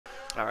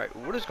Alright,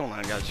 what is going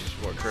on, guys? This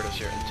is Lord Curtis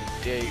here, and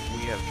today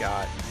we have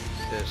got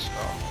this,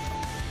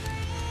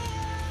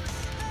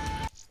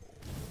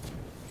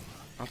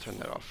 I'll turn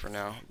that off for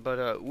now,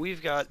 but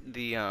we've got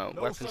the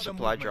weapon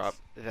supply drop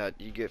that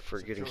you get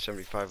for getting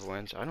 75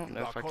 wins. I don't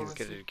know if I can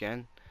get it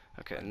again.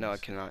 Okay, no I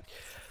cannot.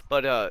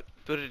 But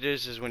what it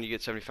is when you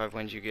get 75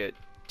 wins, you get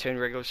 10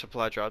 regular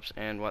supply drops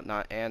and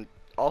whatnot, and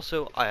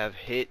also I have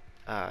hit,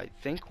 I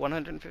think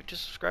 150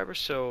 subscribers,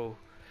 so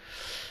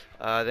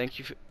thank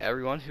you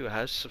everyone who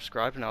has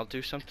subscribed, and I'll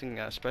do something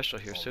special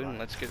here soon.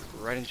 Let's get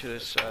right into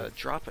this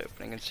drop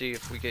opening and see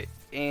if we get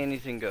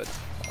anything good.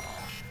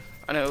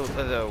 I know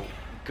the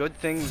good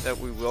thing that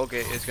we will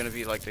get is going to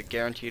be like the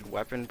guaranteed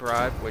weapon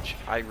bribe, which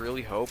I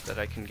really hope that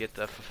I can get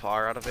the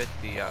Fafar out of it,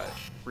 the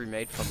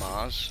remade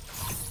FAMAS.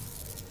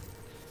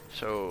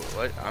 So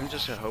I'm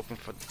just hoping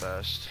for the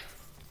best.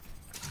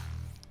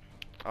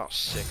 Oh,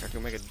 sick! I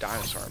can make a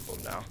dinosaur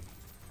emblem now.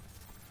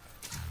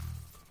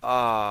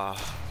 Oh,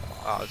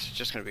 it's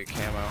just gonna be a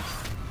camo.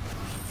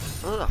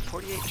 Ugh,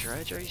 48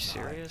 dredge, are you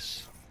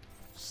serious?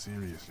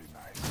 Seriously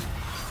nice.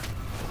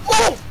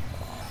 Oh!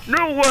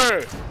 No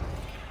way!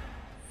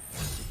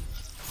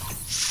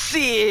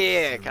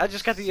 Sick! I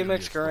just got the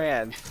MX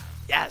Grand.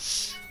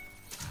 Yes!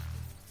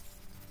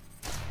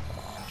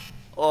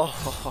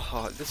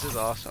 Oh, this is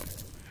awesome.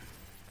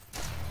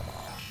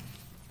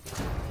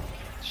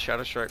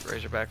 Shadow Strike,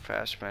 Razorback,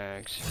 Fast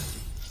Mags.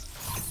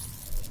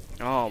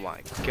 Oh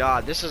my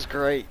god, this is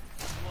great.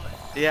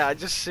 Yeah, I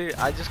just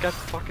got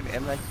the fucking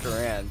MX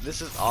Duran.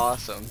 This is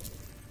awesome.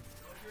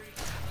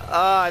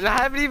 And I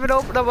haven't even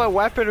opened up my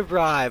weapon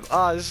bribe.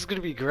 Oh, this is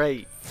gonna be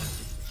great.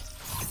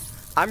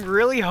 I'm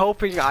really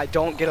hoping I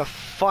don't get a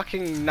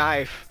fucking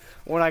knife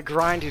when I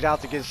grind it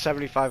out to get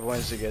 75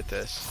 wins to get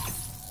this.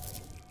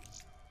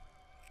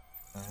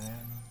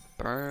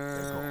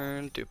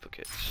 Burn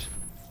duplicates.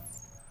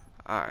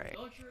 Alright.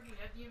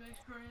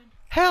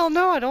 Hell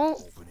no, I don't.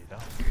 Open it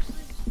up.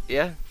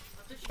 Yeah.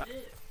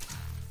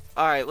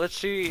 Alright, let's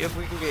see if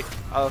we can get...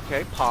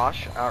 Okay,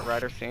 Posh,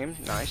 Outrider theme.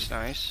 Nice,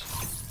 nice.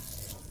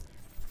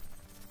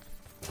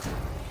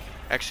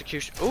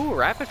 Execution. Ooh,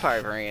 Rapid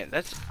Fire variant.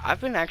 I've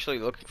been actually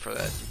looking for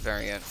that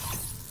variant.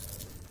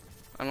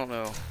 I don't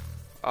know.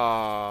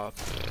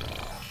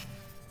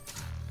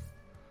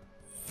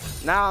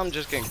 Now I'm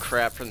just getting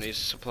crap from these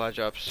supply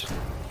drops.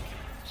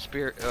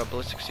 Spirit,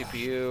 Ballistic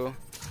CPU.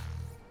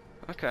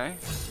 Okay.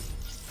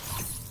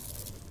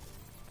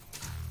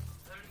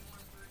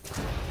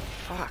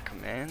 Fuck,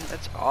 man,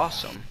 that's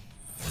awesome.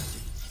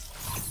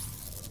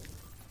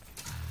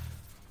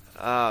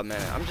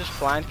 Man, I'm just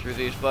flying through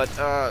these, but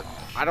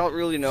I don't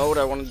really know what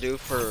I want to do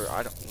for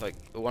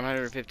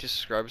 150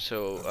 subscribers.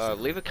 So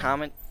leave a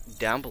comment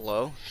down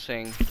below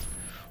saying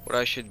what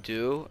I should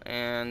do,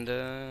 and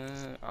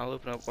I'll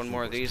open up one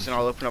more of these, and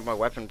I'll open up my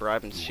weapon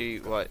bribe and see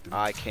what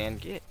I can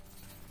get.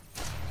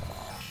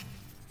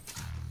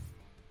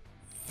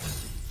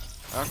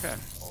 Okay.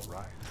 All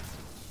right.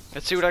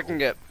 Let's see what I can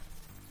get.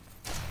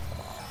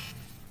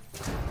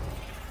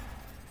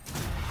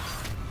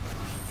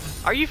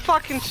 Are you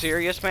fucking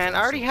serious, man?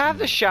 I already have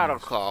the Shadow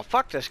Claw.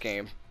 Fuck this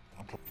game.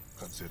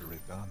 Consider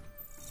it done.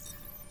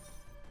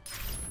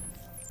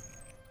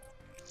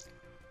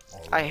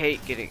 I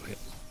hate getting...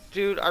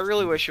 Dude, I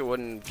really wish you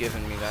wouldn't have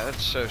given me that.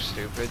 That's so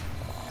stupid.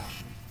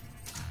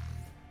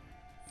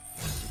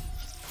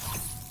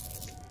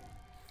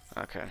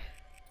 Okay.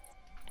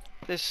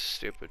 This is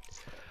stupid.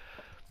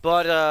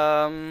 But,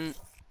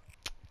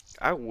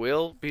 I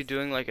will be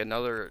doing like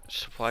another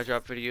supply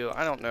drop video.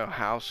 I don't know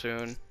how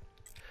soon.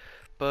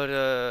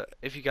 But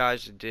if you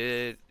guys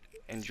did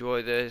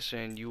enjoy this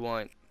and you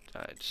want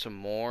some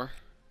more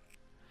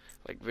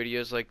like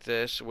videos like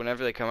this,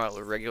 whenever they come out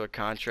with regular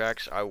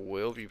contracts, I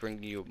will be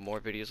bringing you more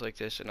videos like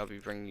this, and I'll be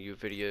bringing you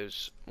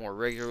videos more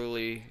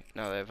regularly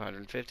now that I have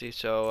 150.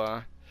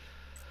 So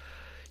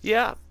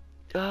yeah,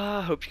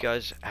 hope you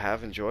guys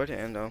have enjoyed,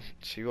 and I'll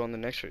see you on the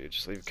next video.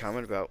 Just leave a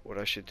comment about what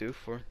I should do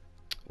for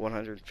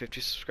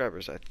 150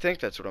 subscribers. I think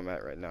that's what I'm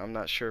at right now. I'm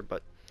not sure,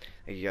 but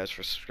thank you guys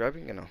for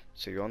subscribing, and I'll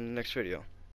see you on the next video.